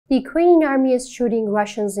The Ukrainian army is shooting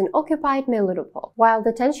Russians in occupied Melitopol. While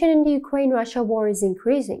the tension in the Ukraine-Russia war is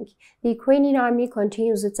increasing, the Ukrainian army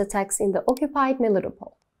continues its attacks in the occupied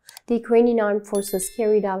Melitopol. The Ukrainian armed forces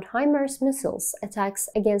carried out HIMARS missiles attacks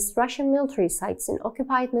against Russian military sites in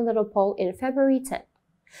occupied Melitopol in February 10.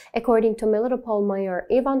 According to Melitopol Mayor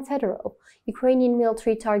Ivan Fedorov, Ukrainian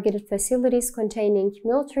military targeted facilities containing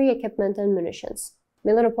military equipment and munitions.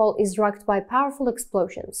 Melitopol is rocked by powerful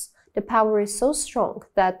explosions. The power is so strong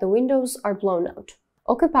that the windows are blown out.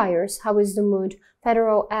 Occupiers, how is the mood?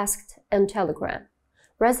 Fedorov asked on Telegram.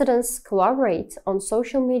 Residents collaborate on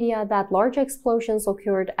social media that large explosions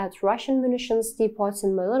occurred at Russian munitions depots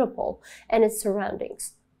in Melitopol and its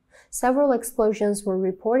surroundings. Several explosions were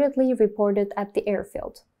reportedly reported at the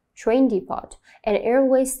airfield, train depot, and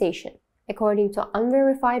railway station, according to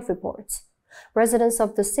unverified reports. Residents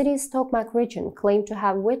of the city's Tokmak region claim to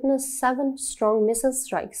have witnessed 7 strong missile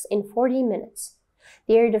strikes in 40 minutes.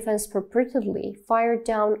 The air defense purportedly fired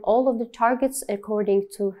down all of the targets according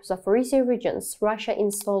to Zaporizhzhia region's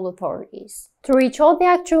Russia-installed authorities. To reach all the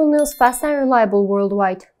actual news fast and reliable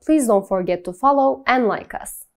worldwide, please don't forget to follow and like us.